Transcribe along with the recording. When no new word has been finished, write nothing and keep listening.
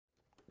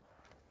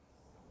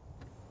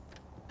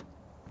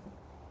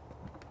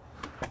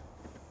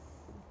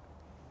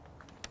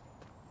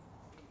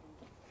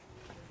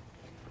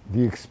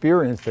The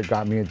experience that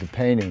got me into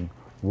painting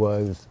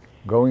was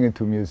going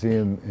into a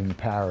museum in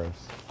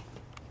Paris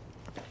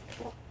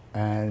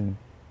and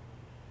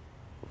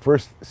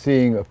first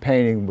seeing a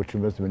painting which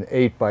must have been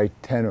 8 by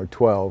 10 or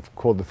 12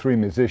 called The Three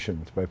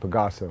Musicians by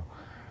Picasso.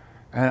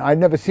 And I'd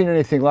never seen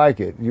anything like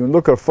it. You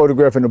look at a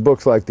photograph in the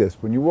books like this.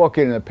 When you walk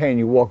in a painting,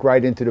 you walk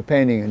right into the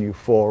painting and you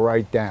fall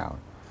right down.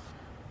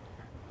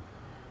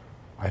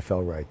 I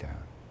fell right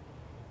down.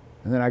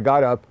 And then I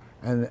got up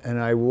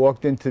and I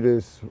walked into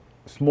this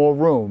small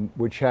room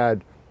which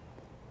had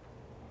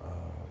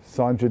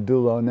Sandra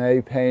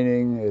Delaunay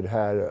painting, it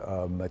had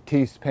a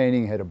Matisse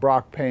painting, it had a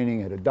Braque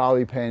painting, it had a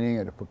Dali painting, it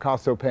had a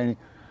Picasso painting.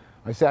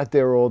 I sat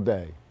there all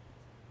day.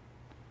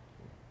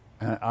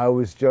 And I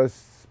was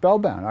just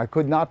spellbound. I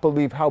could not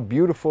believe how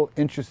beautiful,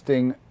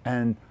 interesting,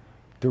 and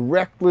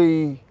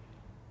directly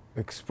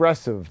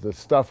expressive the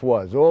stuff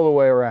was all the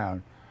way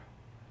around.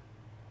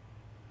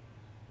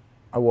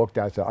 I walked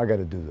out and said, I got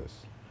to do this.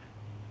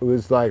 It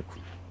was like,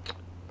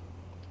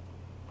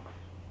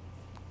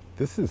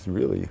 this is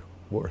really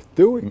worth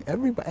doing.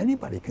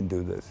 Anybody can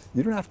do this.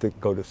 You don't have to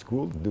go to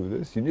school to do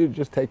this. You need to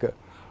just take a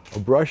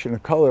brush and a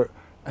color.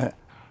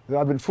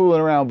 I've been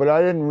fooling around, but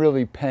I didn't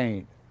really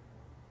paint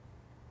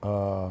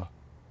till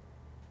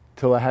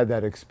I had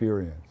that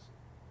experience.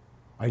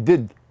 I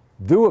did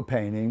do a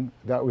painting.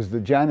 That was the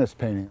Janus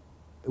painting.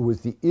 It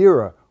was the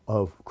era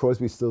of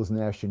Crosby, Stills,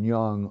 Nash and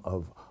Young,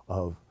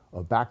 of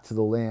Back to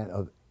the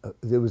Land.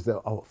 There was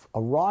a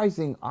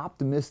rising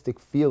optimistic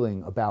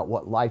feeling about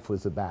what life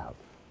was about.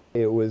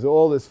 It was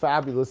all this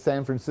fabulous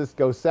San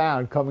Francisco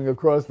sound coming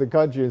across the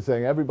country and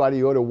saying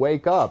everybody ought to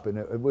wake up, and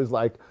it was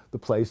like the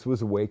place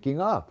was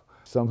waking up.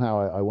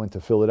 Somehow I went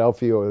to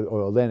Philadelphia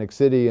or Atlantic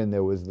City, and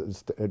there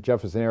was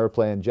Jefferson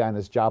Airplane,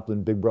 Janis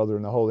Joplin, Big Brother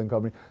and the Holding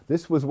Company.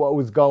 This was what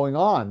was going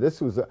on.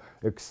 This was an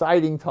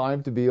exciting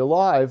time to be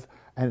alive,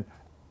 and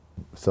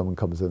someone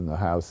comes in the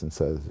house and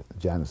says,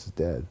 Janis is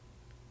dead.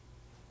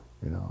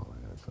 You know,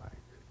 and it's like,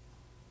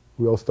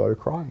 we all started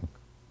crying.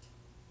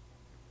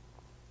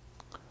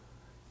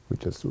 We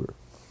just were.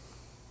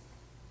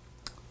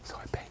 So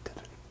I painted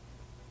it.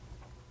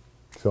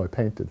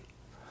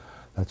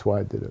 That's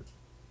why I did it.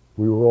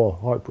 We were all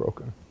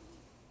heartbroken.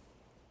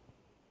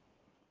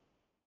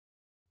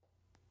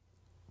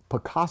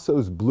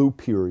 Picasso's blue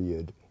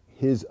period,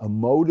 his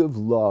emotive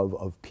love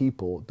of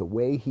people, the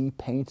way he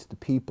paints the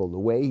people, the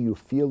way you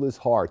feel his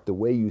heart, the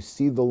way you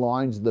see the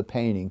lines of the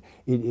painting,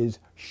 it is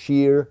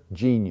sheer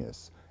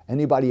genius.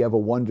 Anybody ever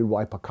wondered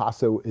why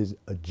Picasso is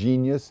a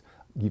genius?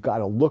 You got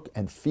to look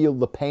and feel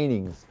the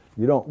paintings.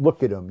 You don't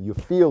look at them, you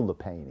feel the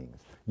paintings.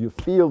 You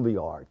feel the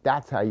art.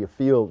 That's how you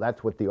feel,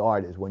 that's what the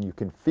art is. When you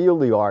can feel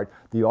the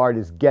art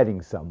is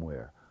getting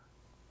somewhere.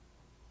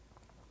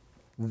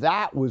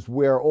 That was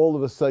where all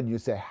of a sudden you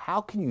say, how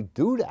can you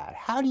do that?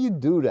 How do you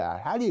do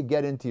that? How do you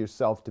get into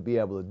yourself to be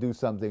able to do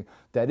something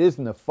that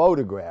isn't a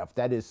photograph,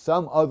 that is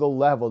some other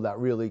level that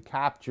really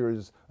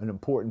captures an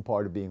important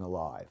part of being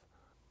alive?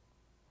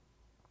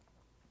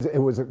 It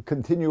was a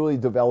continually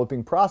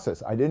developing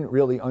process. I didn't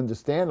really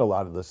understand a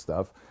lot of this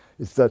stuff.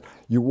 It's that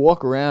you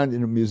walk around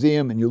in a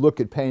museum and you look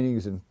at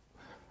paintings and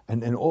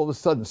all of a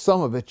sudden some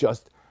of it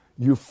just,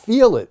 you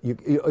feel it.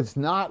 It's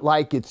not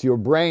like it's your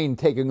brain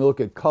taking a look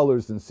at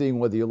colors and seeing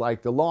whether you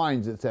like the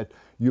lines. It's that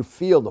you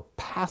feel the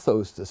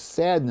pathos, the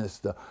sadness,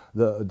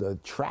 the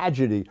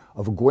tragedy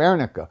of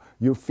Guernica.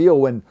 You feel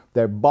when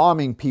they're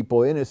bombing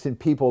people, innocent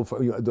people,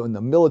 in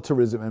the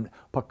militarism. And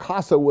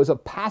Picasso was a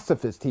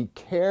pacifist. He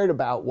cared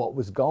about what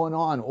was going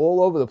on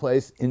all over the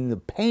place in the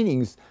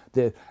paintings.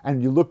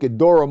 And you look at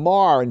Dora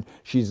Maar, and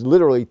she's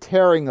literally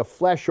tearing the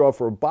flesh off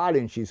her body,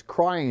 and she's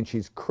crying, and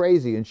she's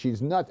crazy, and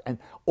she's nuts. And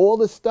all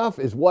this stuff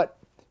is what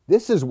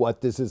this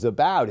is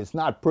about. It's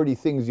not pretty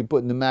things you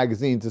put in the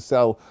magazine to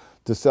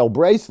sell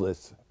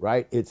bracelets,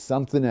 right? It's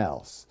something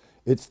else.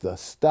 It's the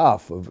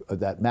stuff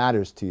that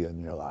matters to you in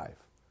your life.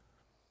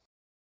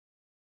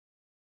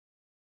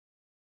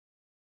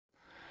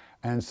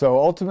 And so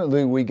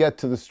ultimately we get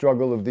to the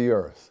struggle of the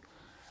earth,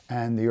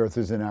 and the earth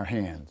is in our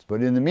hands.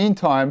 But in the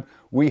meantime,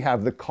 we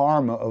have the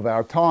karma of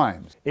our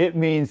times. It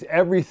means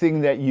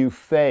everything that you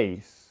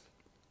face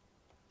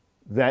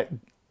that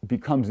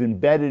becomes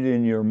embedded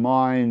in your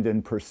mind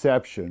and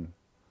perception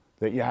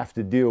that you have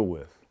to deal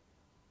with.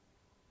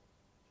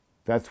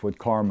 That's what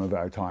karma of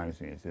our times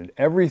means. And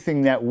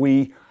everything that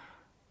we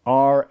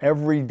are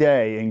every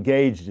day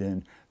engaged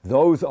in,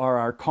 those are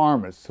our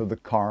karmas. So the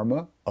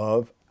karma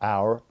of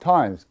our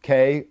times,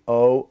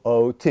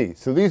 K-O-O-T.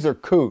 So these are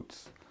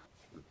coots.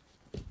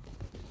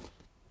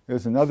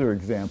 There's another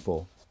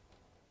example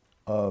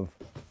of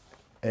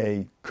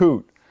a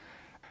coot.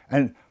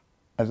 And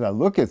as I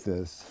look at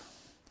this,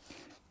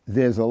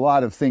 there's a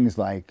lot of things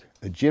like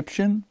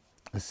Egyptian,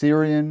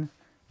 Assyrian,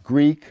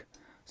 Greek,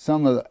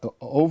 some of the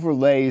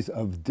overlays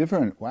of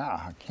different,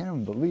 wow, I can't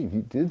even believe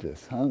he did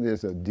this, huh?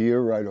 There's a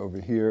deer right over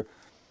here.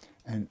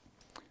 And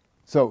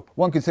so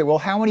one could say, well,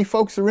 how many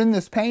folks are in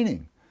this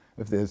painting?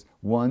 If there's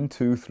 1,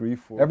 2, 3,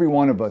 4, every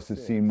one of us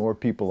has seen more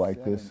people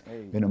like this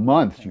in a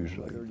month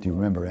usually. Do you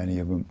remember any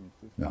of them?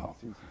 No.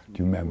 Do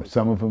you remember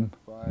some of them?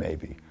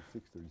 Maybe.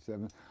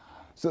 637.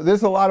 So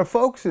there's a lot of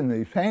folks in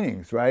these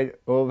paintings, right?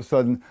 All of a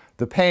sudden,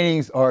 the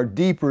paintings are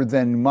deeper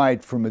than you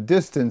might from a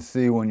distance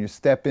see. When you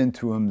step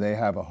into them, they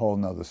have a whole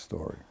nother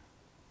story.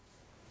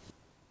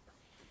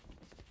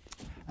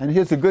 And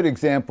here's a good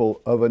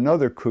example of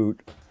another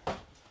coot.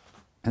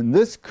 And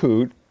this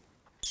coot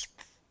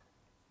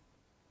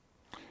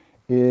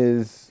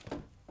is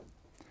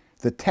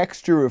the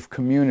texture of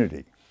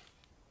community.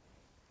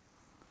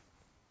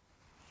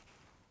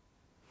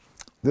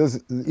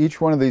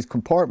 Each one of these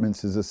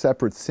compartments is a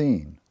separate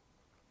scene.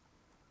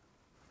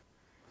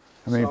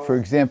 I mean, for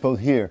example,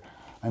 here,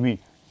 I mean,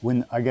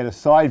 when I get a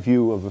side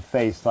view of a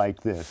face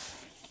like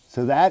this,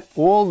 so that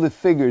all the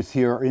figures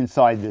here are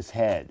inside this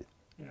head,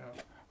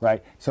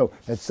 right? So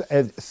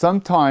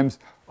sometimes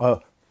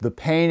the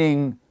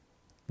painting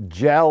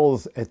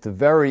gels at the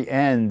very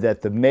end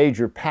that the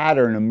major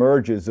pattern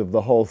emerges of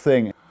the whole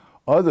thing.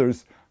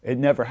 Others, it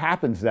never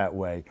happens that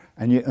way.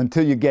 And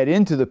until you get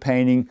into the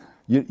painting,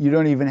 you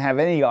don't even have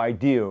any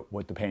idea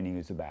what the painting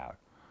is about,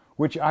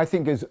 which I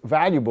think is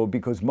valuable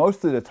because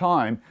most of the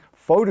time,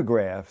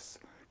 photographs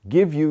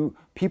give you,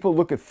 people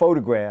look at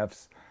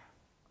photographs,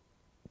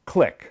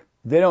 click.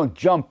 They don't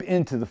jump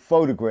into the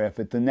photograph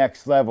at the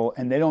next level,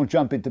 and they don't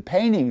jump into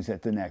paintings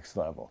at the next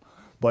level.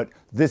 But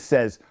this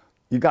says,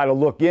 you got to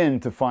look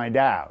in to find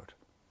out,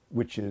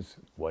 which is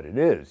what it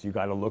is. You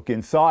got to look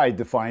inside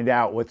to find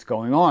out what's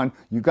going on.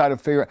 You got to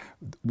figure out,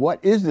 what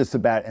is this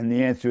about? And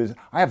the answer is,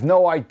 I have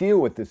no idea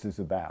what this is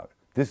about.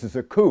 This is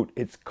a coot.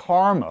 It's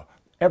karma.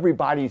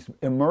 Everybody's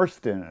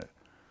immersed in it.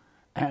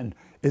 And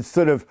it's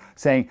sort of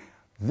saying,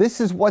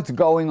 this is what's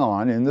going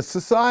on in the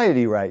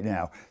society right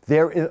now.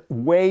 There are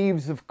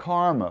waves of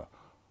karma,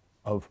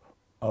 of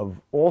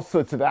all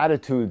sorts of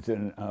attitudes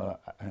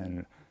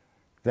and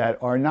that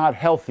are not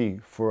healthy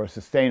for a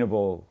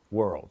sustainable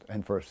world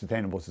and for a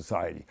sustainable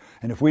society.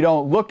 And if we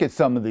don't look at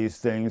some of these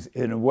things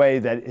in a way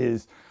that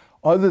is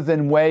other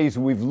than ways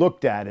we've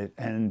looked at it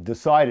and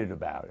decided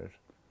about it,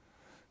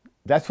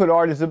 that's what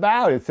art is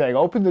about. It's saying,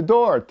 open the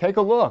door, take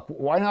a look.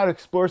 Why not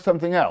explore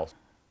something else?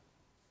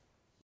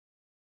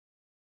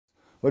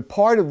 But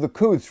part of the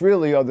coots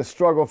really are the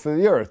struggle for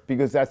the earth,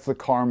 because that's the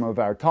karma of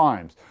our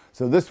times.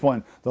 So this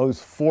one, those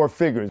four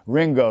figures,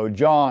 Ringo,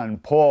 John,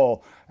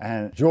 Paul,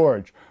 and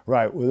George,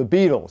 right, were the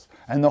Beatles.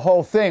 And the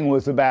whole thing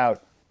was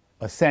about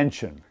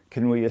ascension.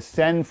 Can we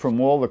ascend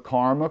from all the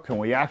karma? Can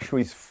we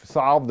actually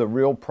solve the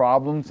real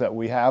problems that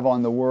we have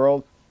on the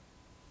world?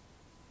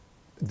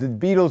 The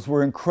Beatles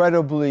were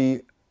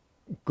incredibly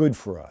good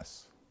for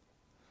us.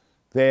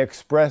 They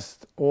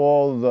expressed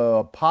all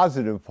the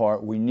positive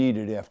part we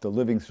needed after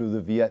living through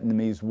the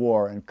Vietnamese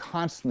War and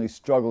constantly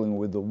struggling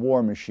with the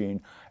war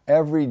machine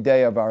every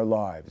day of our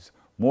lives.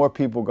 More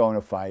people going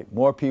to fight,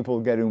 more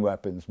people getting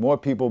weapons, more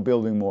people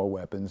building more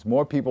weapons,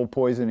 more people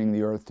poisoning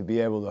the earth to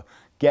be able to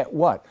get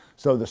what?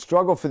 So the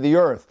struggle for the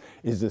earth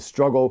is the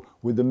struggle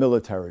with the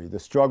military, the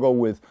struggle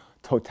with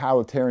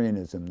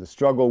totalitarianism, the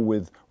struggle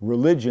with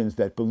religions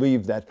that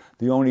believe that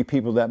the only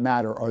people that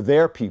matter are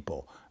their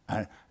people.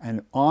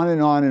 And on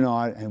and on and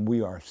on, and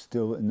we are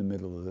still in the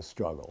middle of the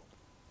struggle.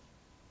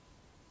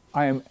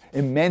 I am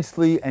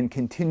immensely and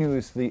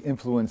continuously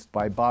influenced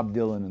by Bob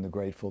Dylan and the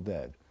Grateful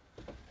Dead.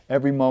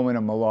 Every moment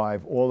I'm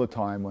alive, all the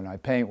time, when I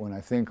paint, when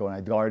I think, when I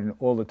garden,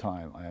 all the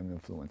time, I am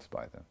influenced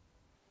by them.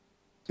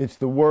 It's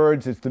the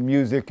words, it's the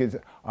music.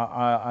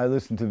 I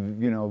listen to,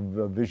 you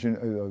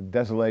know,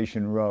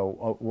 Desolation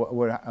Row.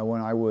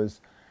 When I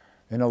was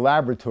in a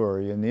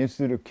laboratory in the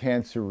Institute of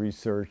Cancer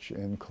Research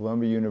in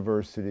Columbia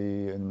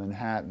University in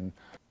Manhattan,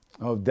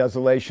 of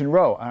Desolation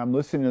Row. I'm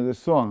listening to this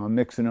song. I'm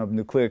mixing up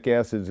nucleic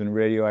acids and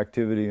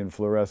radioactivity and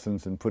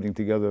fluorescence and putting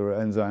together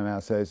enzyme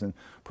assays and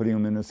putting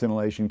them in a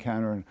scintillation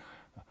counter. And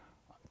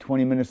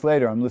 20 minutes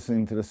later, I'm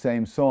listening to the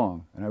same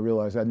song, and I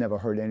realized I'd never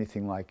heard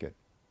anything like it.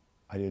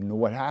 I didn't know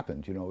what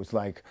happened. You know, it was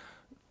like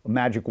a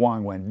magic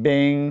wand went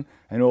bing,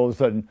 and all of a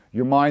sudden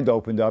your mind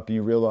opened up and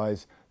you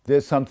realize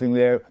there's something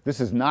there. This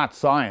is not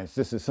science.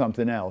 This is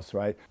something else,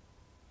 right?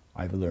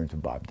 I've learned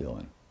from Bob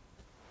Dylan,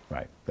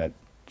 right? That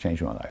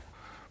changed my life.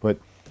 But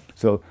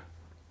so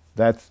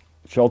that's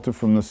Shelter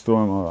from the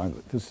Storm. Oh,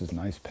 this is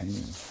nice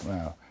painting.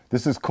 Wow.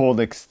 This is called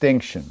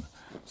Extinction.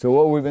 So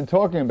what we've been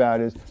talking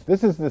about is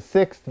this is the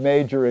 6th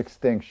major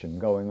extinction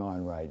going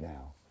on right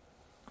now.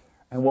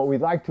 And what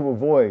we'd like to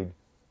avoid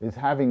is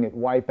having it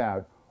wipe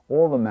out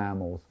all the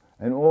mammals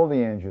and all the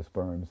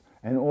angiosperms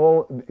and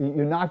all.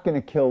 You're not going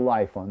to kill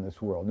life on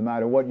this world, no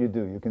matter what you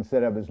do. You can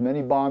set up as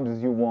many bombs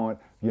as you want.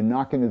 You're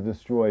not going to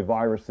destroy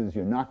viruses.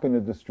 You're not going to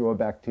destroy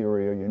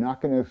bacteria. You're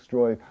not going to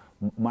destroy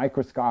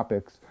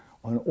microscopics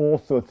on all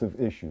sorts of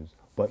issues.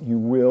 But you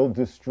will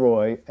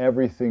destroy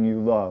everything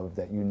you love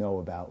that you know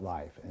about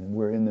life. And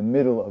we're in the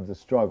middle of the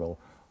struggle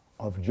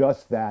of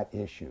just that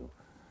issue.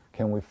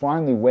 Can we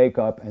finally wake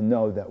up and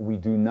know that we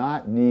do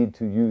not need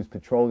to use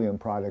petroleum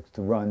products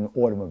to run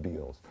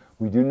automobiles?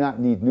 We do not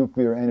need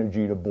nuclear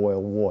energy to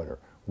boil water.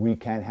 We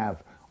can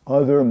have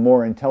other,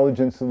 more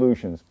intelligent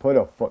solutions. Put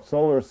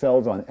solar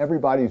cells on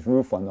everybody's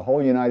roof on the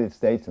whole United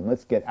States, and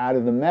let's get out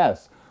of the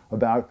mess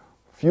about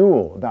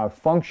fuel, about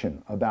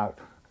function, about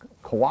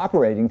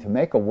cooperating to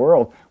make a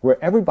world where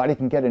everybody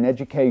can get an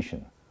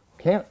education.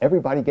 Can't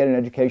everybody get an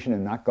education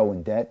and not go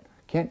in debt?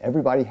 Can't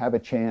everybody have a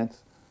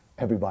chance?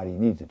 Everybody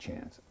needs a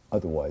chance.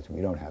 Otherwise,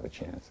 we don't have a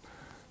chance.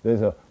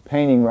 There's a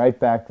painting right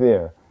back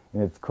there,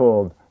 and it's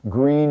called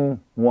Green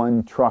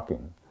One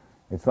Trucking.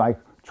 It's like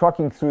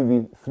trucking through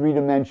the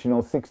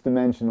three-dimensional,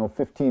 six-dimensional,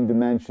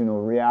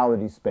 15-dimensional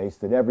reality space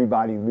that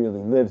everybody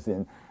really lives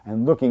in,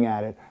 and looking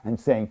at it and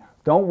saying,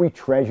 don't we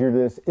treasure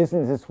this?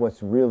 Isn't this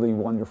what's really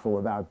wonderful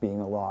about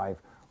being alive?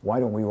 Why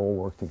don't we all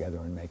work together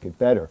and make it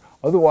better?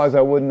 Otherwise,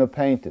 I wouldn't have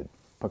painted.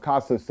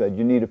 Picasso said,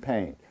 you need to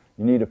paint.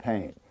 You need to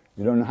paint.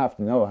 You don't have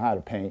to know how to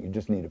paint, you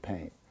just need to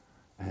paint.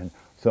 And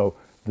so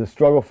the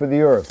struggle for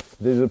the earth,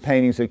 these are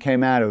paintings that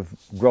came out of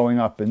growing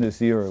up in this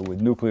era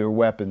with nuclear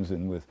weapons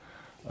and with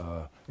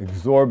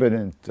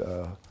exorbitant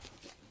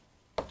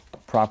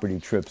property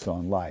trips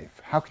on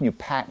life. How can you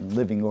patent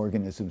living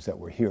organisms that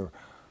were here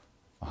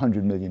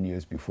 100 million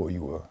years before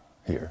you were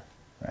here,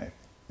 right?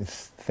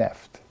 It's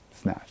theft,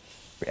 it's not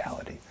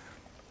reality.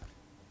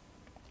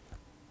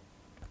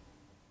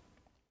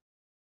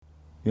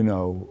 You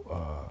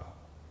know,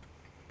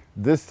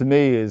 this to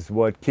me is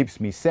what keeps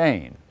me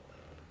sane,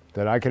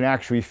 that I can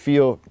actually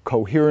feel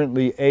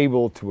coherently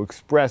able to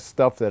express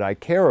stuff that I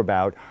care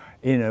about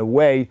in a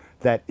way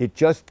that it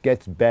just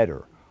gets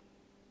better.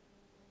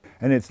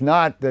 And it's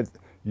not that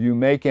you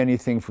make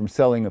anything from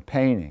selling a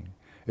painting.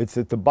 It's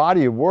that the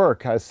body of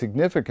work has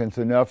significance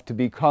enough to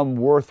become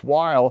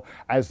worthwhile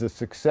as the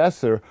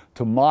successor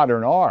to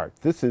modern art.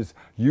 This is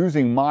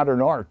using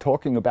modern art,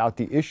 talking about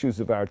the issues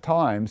of our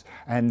times,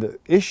 and the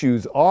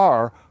issues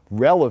are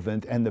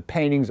relevant and the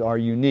paintings are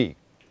unique.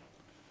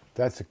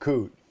 That's a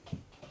coot.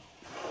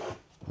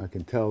 I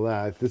can tell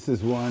that. This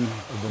is one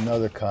of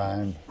another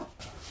kind.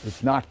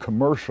 It's not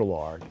commercial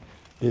art,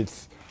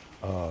 it's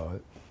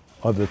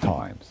other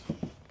times.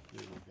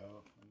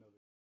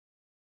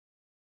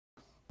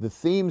 The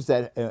themes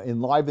that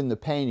enliven the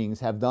paintings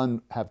have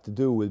to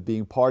do with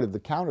being part of the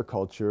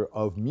counterculture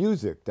of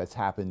music that's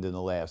happened in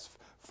the last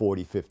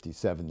 40, 50,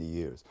 70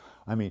 years.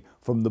 I mean,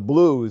 from the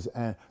blues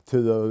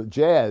to the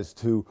jazz,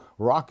 to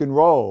rock and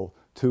roll,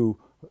 to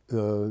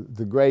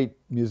the great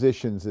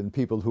musicians and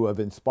people who have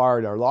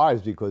inspired our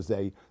lives because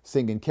they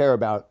sing and care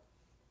about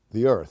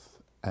the earth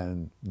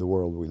and the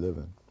world we live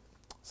in.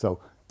 So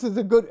this is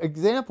a good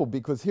example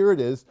because here it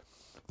is,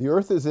 the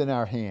earth is in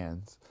our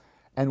hands,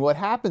 and what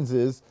happens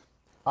is,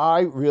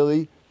 I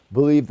really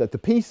believe that the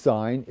peace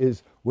sign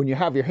is when you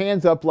have your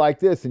hands up like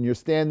this and you're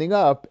standing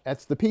up,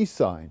 that's the peace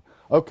sign.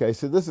 Okay,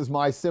 so this is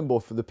my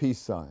symbol for the peace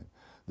sign.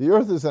 The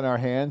earth is in our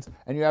hands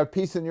and you have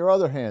peace in your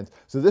other hands.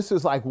 So this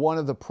was like one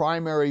of the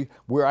primary,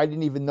 where I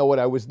didn't even know what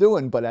I was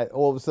doing, but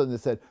all of a sudden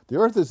it said, the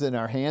earth is in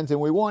our hands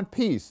and we want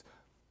peace.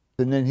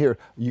 And then here,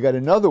 you got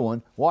another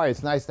one. Why?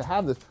 It's nice to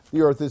have this.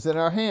 The earth is in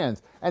our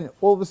hands. And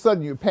all of a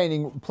sudden you're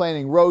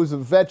planting rows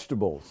of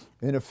vegetables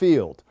in a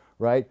field,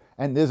 right?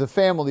 And there's a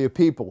family of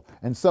people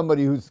and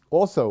somebody who's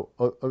also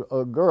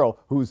a girl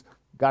who's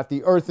got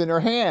the earth in her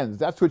hands.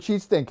 That's what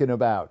she's thinking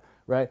about,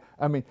 right?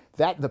 I mean,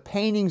 the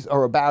paintings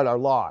are about our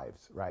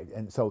lives, right?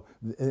 And so,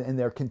 and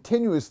they're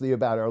continuously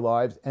about our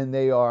lives, and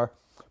they are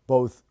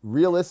both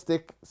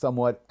realistic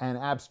somewhat and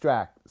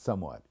abstract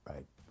somewhat,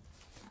 right?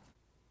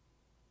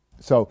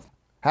 So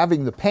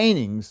having the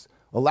paintings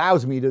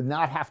allows me to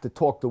not have to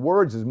talk the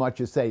words as much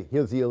as say,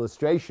 here's the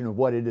illustration of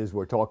what it is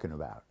we're talking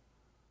about.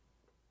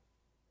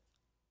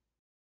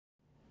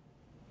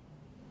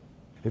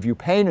 If you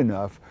paint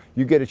enough,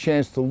 you get a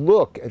chance to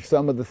look at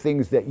some of the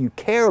things that you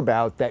care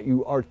about that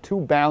you are too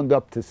bound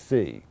up to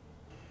see.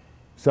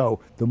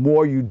 So the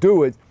more you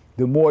do it,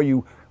 the more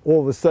you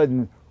all of a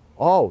sudden,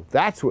 oh,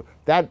 that's what,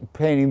 that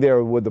painting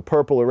there with the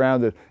purple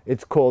around it,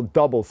 it's called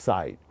double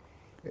sight.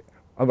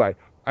 All right,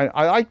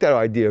 I like that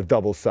idea of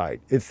double sight.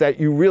 It's that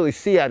you really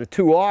see out of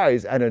two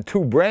eyes and out of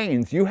two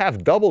brains, you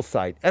have double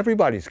sight.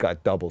 Everybody's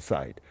got double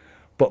sight.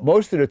 But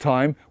most of the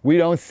time, we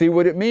don't see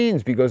what it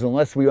means because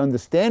unless we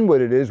understand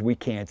what it is, we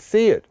can't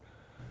see it.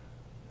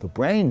 The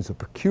brain's a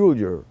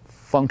peculiar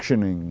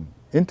functioning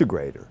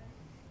integrator.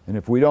 And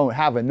if we don't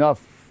have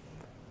enough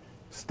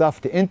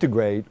stuff to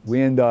integrate, we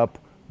end up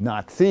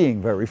not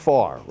seeing very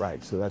far,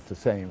 right? So that's the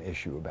same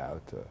issue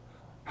about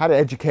how to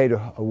educate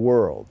a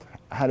world,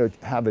 how to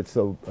have it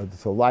so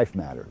life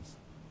matters,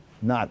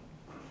 not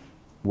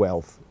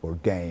wealth or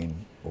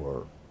gain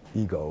or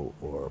ego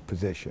or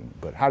position,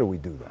 but how do we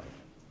do that?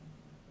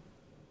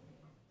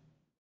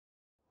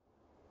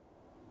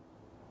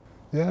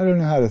 Yeah, I don't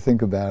know how to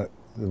think about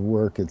the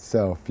work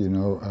itself, you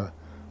know.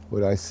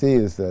 What I see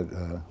is that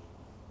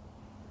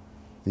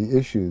the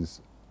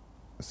issues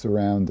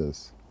surround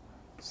us.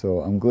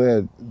 So I'm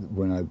glad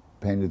when I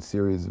painted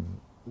series of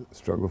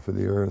Struggle for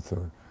the Earth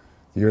or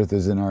The Earth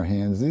is in Our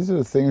Hands, these are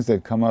the things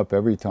that come up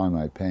every time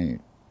I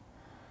paint.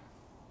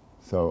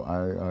 So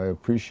I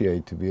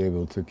appreciate to be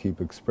able to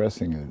keep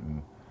expressing it.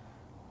 And,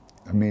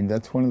 I mean,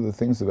 that's one of the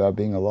things about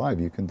being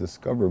alive. You can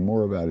discover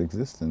more about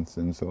existence,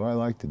 and so I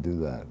like to do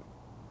that.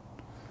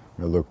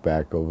 I look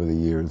back over the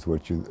years,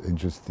 what's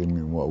interesting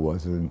and what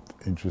wasn't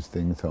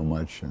interesting so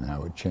much, and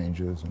how it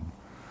changes. And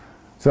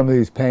Some of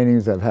these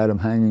paintings, I've had them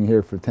hanging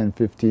here for 10,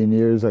 15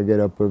 years. I get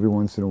up every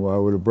once in a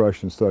while with a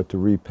brush and start to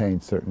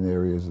repaint certain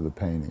areas of the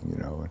painting,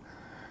 you know.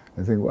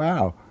 And I think,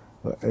 wow.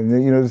 And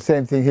then, you know, the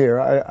same thing here.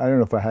 I don't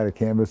know if I had a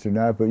canvas or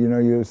not, but, you know,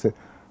 you say,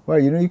 well,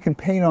 you know, you can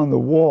paint on the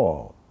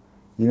wall.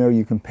 You know,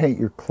 you can paint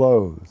your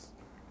clothes.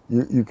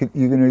 You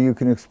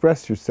can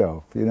express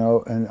yourself, you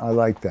know, and I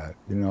like that,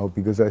 you know,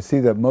 because I see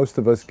that most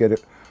of us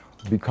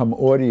become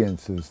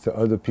audiences to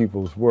other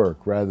people's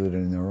work rather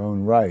than in their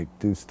own right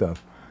do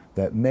stuff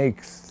that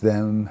makes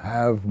them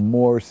have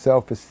more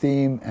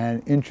self-esteem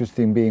and interest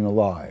in being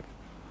alive.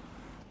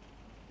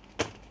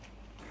 It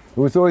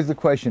was always the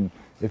question,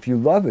 if you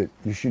love it,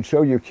 you should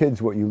show your kids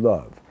what you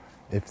love.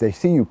 If they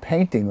see you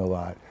painting a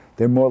lot,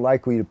 they're more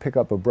likely to pick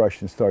up a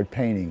brush and start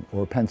painting,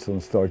 or a pencil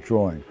and start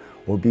drawing,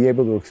 or be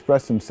able to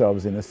express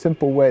themselves in a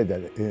simple way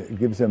that it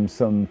gives them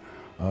some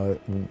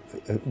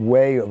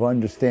way of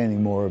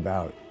understanding more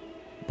about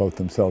both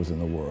themselves and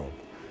the world.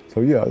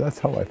 So yeah, that's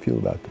how I feel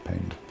about the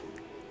painting.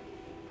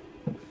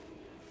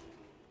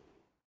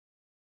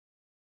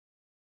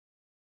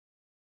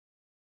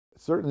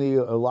 Certainly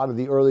a lot of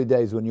the early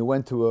days when you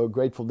went to a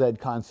Grateful Dead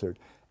concert,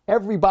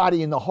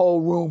 everybody in the whole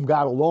room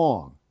got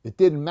along. It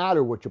didn't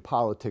matter what your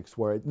politics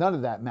were. None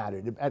of that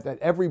mattered.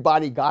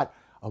 Everybody got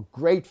a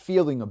great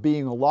feeling of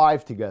being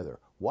alive together.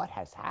 What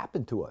has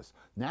happened to us?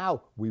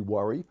 Now we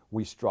worry,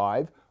 we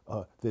strive.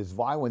 There's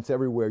violence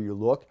everywhere you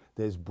look.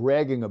 There's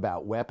bragging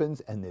about weapons,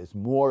 and there's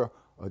more.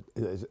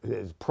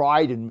 There's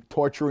pride in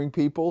torturing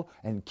people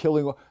and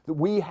killing.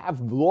 We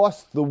have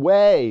lost the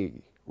way.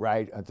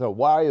 Right? And so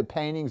why are the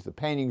paintings? The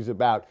paintings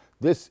about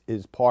this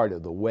is part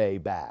of the way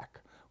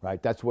back,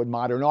 right? That's what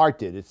modern art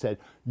did. It said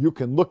you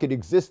can look at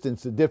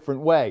existence a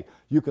different way.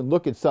 You can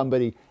look at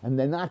somebody and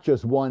they're not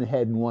just one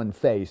head and one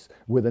face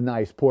with a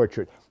nice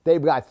portrait.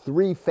 They've got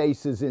 3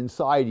 faces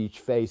inside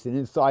each face, and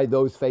inside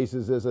those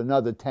faces there's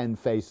another 10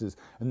 faces,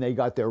 and they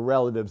got their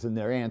relatives and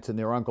their aunts and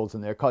their uncles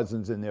and their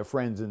cousins and their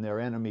friends and their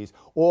enemies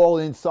all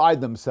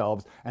inside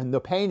themselves, and the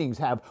paintings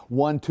have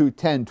 1, 2,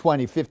 10,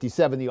 20, 50,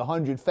 70,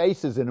 100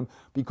 faces in them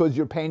because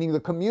you're painting the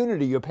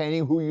community. You're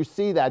painting who you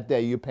see that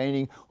day. You're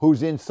painting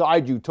who's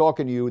inside you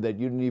talking to you that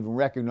you didn't even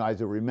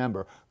recognize or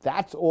remember.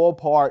 That's all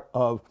part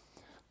of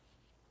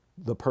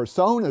the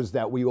personas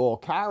that we all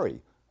carry.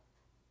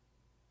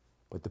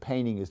 But the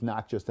painting is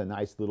not just a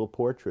nice little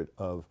portrait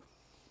of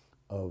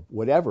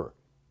whatever.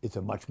 It's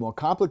a much more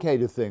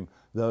complicated thing.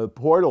 The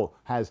portal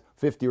has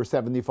 50 or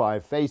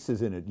 75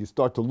 faces in it. You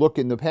start to look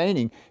in the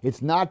painting,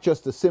 it's not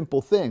just a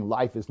simple thing.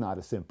 Life is not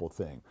a simple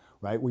thing,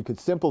 right? We could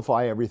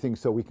simplify everything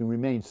so we can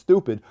remain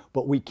stupid,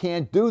 but we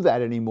can't do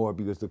that anymore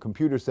because the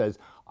computer says,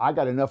 I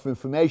got enough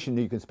information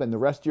that you can spend the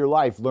rest of your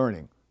life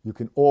learning. You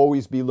can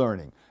always be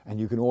learning, and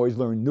you can always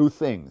learn new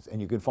things,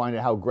 and you can find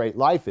out how great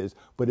life is.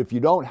 But if you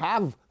don't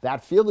have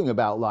that feeling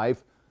about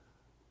life,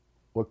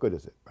 what good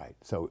is it, right?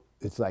 So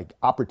it's like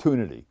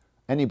opportunity.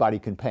 Anybody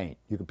can paint.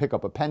 You can pick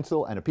up a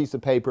pencil and a piece of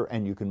paper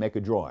and you can make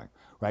a drawing,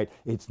 right?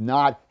 It's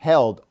not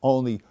held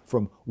only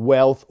from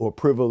wealth or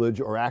privilege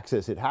or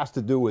access. It has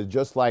to do with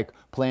just like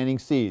planting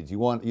seeds. You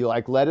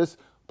like lettuce?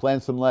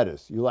 Plant some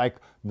lettuce. You like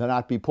to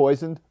not be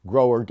poisoned?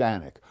 Grow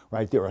organic,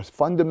 right? There are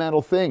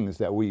fundamental things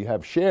that we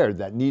have shared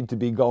that need to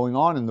be going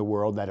on in the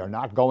world that are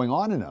not going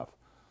on enough.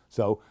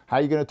 So how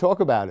are you going to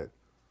talk about it?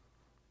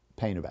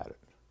 Paint about it,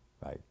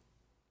 right?